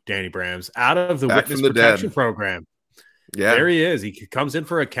Bender, Danny Brams, out of the Back witness from the protection dead. program. Yeah, there he is. He comes in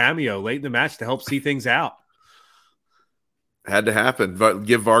for a cameo late in the match to help see things out. Had to happen. But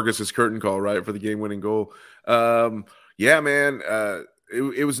give Vargas his curtain call, right, for the game-winning goal. Yeah, man.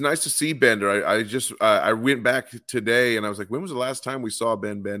 It was nice to see Bender. I went back today and I was like, when was the last time we saw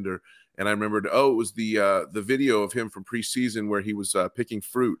Ben Bender? And I remembered, it was the video of him from preseason where he was picking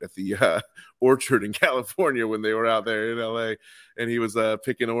fruit at the orchard in California when they were out there in LA, and he was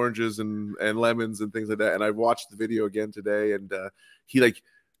picking oranges and lemons and things like that. And I watched the video again today, and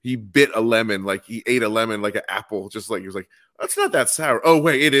he bit a lemon, like he ate a lemon like an apple, just like he was like, that's not that sour. Oh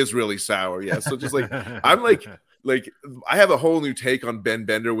wait, it is really sour. Yeah. So just like I'm like I have a whole new take on Ben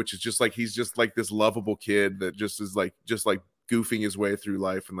Bender, which is just like he's just like this lovable kid that just is like goofing his way through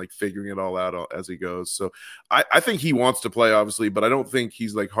life and like figuring it all out as he goes. So I think he wants to play, obviously, but I don't think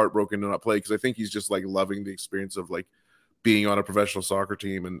he's like heartbroken to not play, because I think he's just like loving the experience of like being on a professional soccer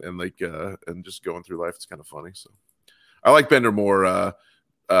team and just going through life. It's kind of funny. So I like Bender more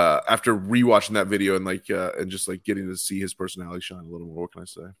after rewatching that video and just like getting to see his personality shine a little more. What can I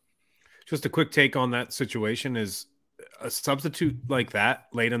say? Just a quick take on that situation is a substitute like that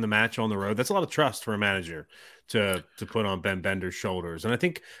late in the match on the road. That's a lot of trust for a manager to put on Ben Bender's shoulders. And I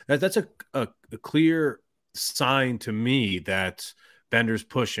think that's a clear sign to me that Bender's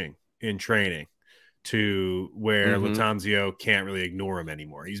pushing in training to where Lattanzio can't really ignore him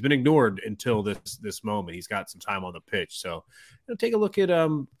anymore. He's been ignored until this moment. He's got some time on the pitch. So take a look at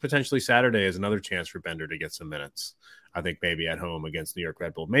potentially Saturday as another chance for Bender to get some minutes. I think maybe at home against New York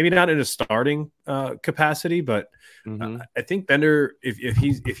Red Bull, maybe not in a starting capacity, but I think Bender, if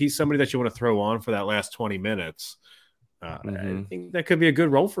he's somebody that you want to throw on for that last 20 minutes, I think that could be a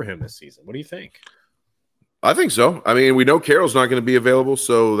good role for him this season. What do you think? I think so. I mean, we know Carroll's not going to be available,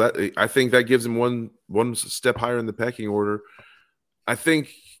 so that I think that gives him one step higher in the pecking order. I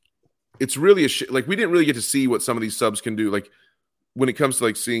think it's really like we didn't really get to see what some of these subs can do. Like when it comes to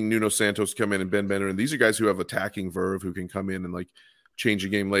like seeing Nuno Santos come in and Ben Bender, and these are guys who have attacking verve who can come in and like change a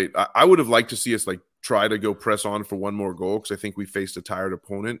game late. I would have liked to see us like try to go press on for one more goal, because I think we faced a tired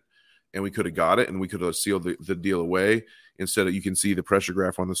opponent and we could have got it and we could have sealed the deal away. Instead of, you can see the pressure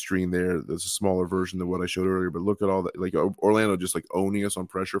graph on the screen there. There's a smaller version than what I showed earlier, but look at all that. Like Orlando just like owning us on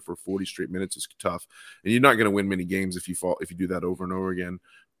pressure for 40 straight minutes is tough. And you're not going to win many games if you do that over and over again.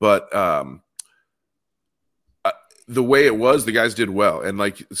 But the way it was, the guys did well. And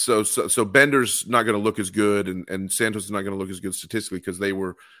like, so Bender's not going to look as good and Santos is not going to look as good statistically, because they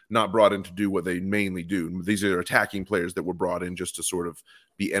were not brought in to do what they mainly do. These are attacking players that were brought in just to sort of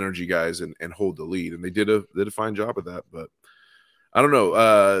be energy guys and hold the lead. And they did a fine job of that. But I don't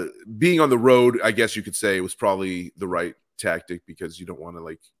know. Being on the road, I guess you could say, was probably the right tactic, because you don't want to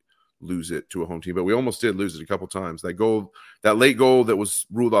like lose it to a home team. But we almost did lose it a couple times. That late goal that was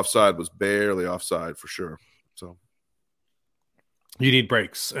ruled offside was barely offside for sure. So you need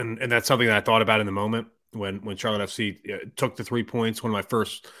breaks, and that's something that I thought about in the moment when Charlotte FC took the 3 points. One of my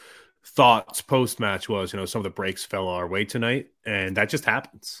first thoughts post-match was, some of the breaks fell our way tonight, and that just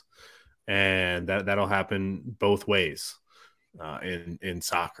happens. And that'll happen both ways in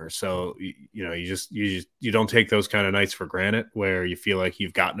soccer. So, you don't take those kind of nights for granted, where you feel like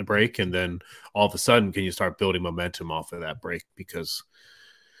you've gotten a break, and then all of a sudden can you start building momentum off of that break? Because,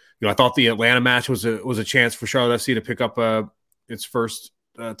 I thought the Atlanta match was a chance for Charlotte FC to pick up its first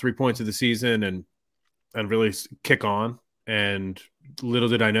 3 points of the season and really kick on. And little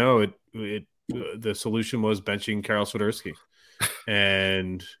did I know the solution was benching Karol Swiderski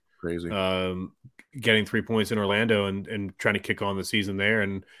and crazy getting 3 points in Orlando and trying to kick on the season there.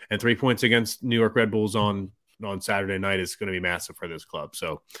 And 3 points against New York Red Bulls on Saturday night is going to be massive for this club.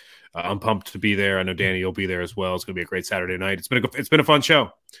 So I'm pumped to be there. I know Danny, you'll be there as well. It's going to be a great Saturday night. It's been a fun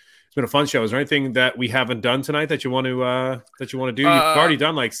show. It's been a fun show. Is there anything that we haven't done tonight that you want to do? You've already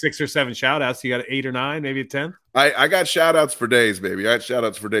done like 6 or 7 shout outs. You got 8 or 9, maybe 10. I got shout outs for days, baby. I got shout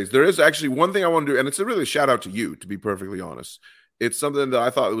outs for days. There is actually one thing I want to do, and it's a really shout out to you, to be perfectly honest. It's something that I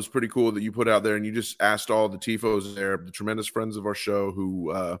thought was pretty cool that you put out there, and you just asked all the TIFOs there, the tremendous friends of our show,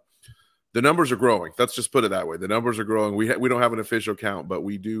 who the numbers are growing. Let's just put it that way. The numbers are growing. We don't have an official count, but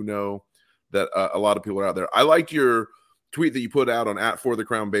we do know that a lot of people are out there. I liked your tweet that you put out on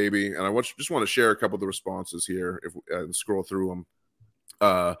 @ForTheCrownBaby, and I just want to share a couple of the responses here if we scroll through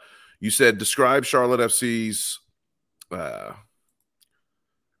them. You said, describe Charlotte FC's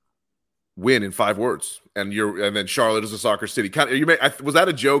win in 5 words, and then Charlotte is a soccer city. Was that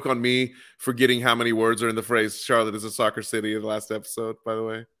a joke on me forgetting how many words are in the phrase "Charlotte is a soccer city" in the last episode? By the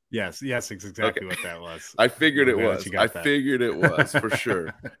way, yes, it's exactly what that was. I figured it was. Figured it was for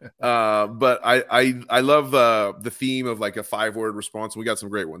sure. But I love the theme of like a 5-word response. We got some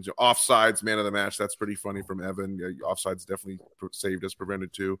great ones. Offsides, man of the match. That's pretty funny from Evan. Offsides definitely saved us,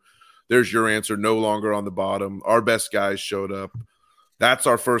 prevented too. There's your answer. No longer on the bottom. Our best guys showed up. That's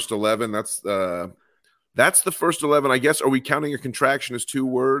our first 11. That's the first 11. I guess, are we counting a contraction as 2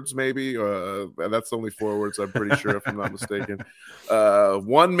 words maybe? That's only 4 words, I'm pretty sure, if I'm not mistaken.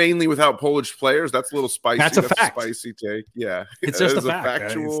 One mainly without Polish players. That's a little spicy. That's a fact. Spicy take. Yeah. It's just a fact.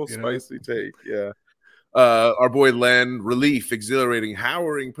 Factual, spicy take. Yeah. Our boy Len, relief, exhilarating,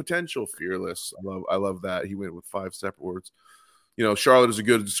 howering, potential, fearless. I love that. He went with 5 separate words. Charlotte is a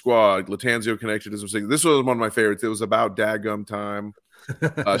good squad. Latanzio connected as this was one of my favorites. It was about daggum time.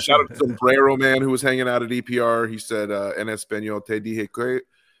 Shout out to Sombrero Man who was hanging out at EPR. He said, en español, te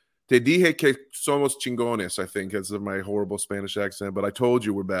dije que somos chingones, I think, as of my horrible Spanish accent, but I told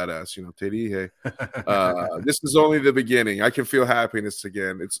you we're badass, te dije. This is only the beginning. I can feel happiness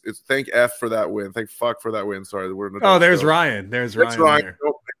again. It's thank F for that win. Thank fuck for that win. Sorry, we're there's Ryan. There's Ryan.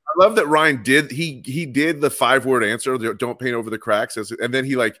 I love that Ryan did he did the 5-word answer, don't paint over the cracks, and then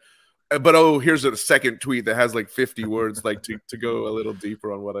he here's a second tweet that has like 50 words to go a little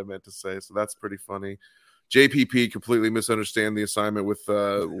deeper on what I meant to say. So that's pretty funny. JPP completely misunderstand the assignment with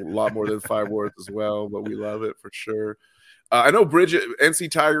a lot more than 5 words as well, but we love it for sure. I know Bridget,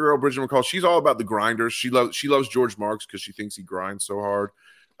 NC Tiger Girl, Bridget McCall, she's all about the grinders. She loves George Marks because she thinks he grinds so hard.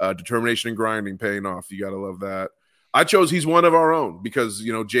 Determination and grinding paying off. You got to love that. I chose he's one of our own because,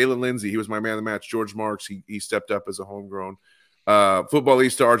 Jalen Lindsay, he was my man of the match. George Marks, he stepped up as a homegrown.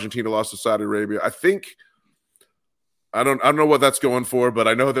 Futbolista Argentina lost to Saudi Arabia. I don't know what that's going for, but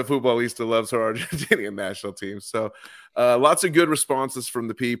I know that Futbolista loves her Argentinian national team. So lots of good responses from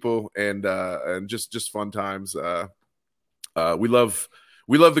the people and just fun times. We love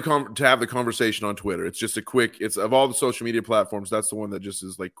to have the conversation on Twitter. It's just it's of all the social media platforms, that's the one that just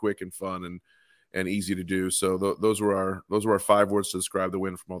is like quick and fun and easy to do. So those were our 5 words to describe the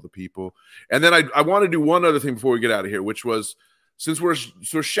win from all the people. And then I want to do one other thing before we get out of here, which was, since we're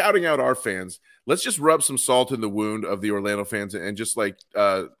shouting out our fans, let's just rub some salt in the wound of the Orlando fans and just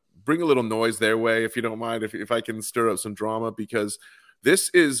bring a little noise their way, if you don't mind, if I can stir up some drama, because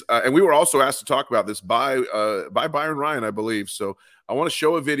this is and we were also asked to talk about this by Byron Ryan, I believe. So I want to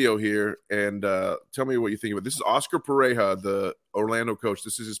show a video here and tell me what you think of it. This is Oscar Pereira, the Orlando coach.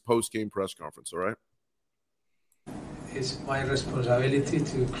 This is his post-game press conference, all right? It's my responsibility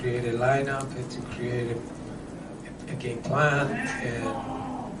to create a lineup and to create a game plan, and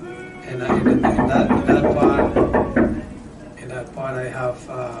in that part I have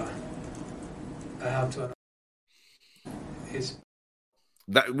to. It's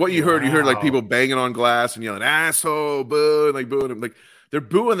that what you heard. You heard like people banging on glass and yelling "asshole," boo, and booing him. Like they're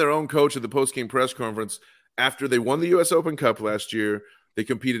booing their own coach at the post-game press conference after they won the U.S. Open Cup last year. They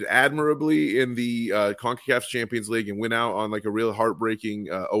competed admirably in the CONCACAF Champions League and went out on like a real heartbreaking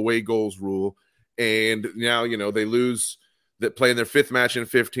away goals rule. And now, they lose that playing their 5th match in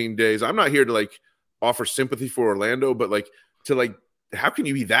 15 days. I'm not here to offer sympathy for Orlando, but how can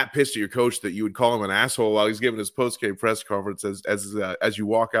you be that pissed at your coach that you would call him an asshole while he's giving his post-game press conference as you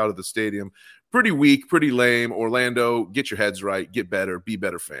walk out of the stadium? Pretty weak, pretty lame. Orlando, get your heads right, get better, be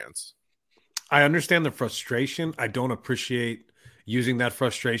better fans. I understand the frustration. I don't appreciate using that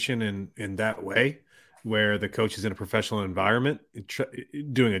frustration in that way, where the coach is in a professional environment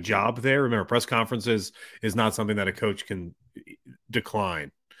doing a job there. Remember, press conferences is not something that a coach can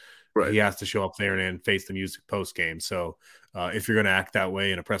decline. Right. He has to show up there and face the music post game. So if you're going to act that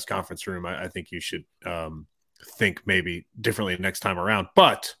way in a press conference room, I think you should think maybe differently next time around.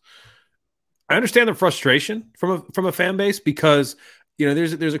 But I understand the frustration from a fan base because,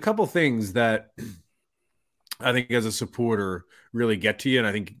 there's a couple things that I think as a supporter really get to you. And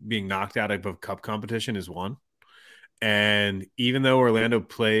I think being knocked out of a cup competition is one. And even though Orlando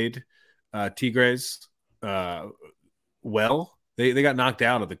played Tigres well, they got knocked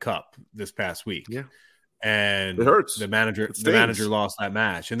out of the cup this past week. Yeah. And it hurts. The manager lost that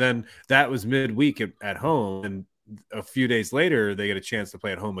match. And then that was midweek at home. And a few days later, they get a chance to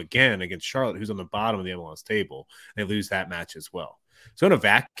play at home again against Charlotte, who's on the bottom of the MLS table. They lose that match as well. So in a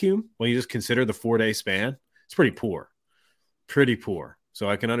vacuum, when you just consider the 4-day span, it's pretty poor. Pretty poor. So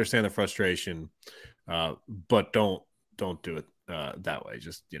I can understand the frustration, but don't do it that way.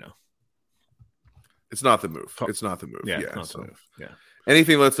 Just, It's not the move. It's not the move. Yeah, it's not the move. Yeah.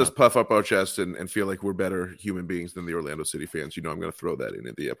 Anything lets us puff up our chest and feel like we're better human beings than the Orlando City fans. I'm going to throw that in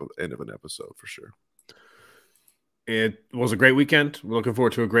at the end of an episode for sure. It was a great weekend. We're looking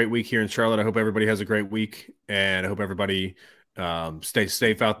forward to a great week here in Charlotte. I hope everybody has a great week, and I hope everybody stays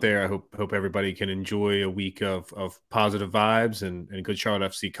safe out there. I hope everybody can enjoy a week of positive vibes and good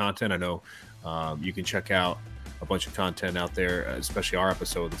Charlotte FC content. I know you can check out a bunch of content out there, especially our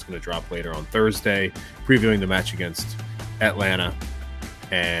episode that's going to drop later on Thursday, previewing the match against Atlanta.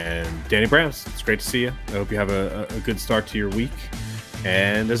 And Danny Brams, it's great to see you. I hope you have a good start to your week.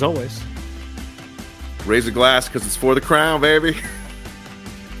 And as always, raise a glass because it's for the crown, baby.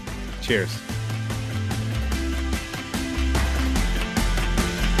 Cheers.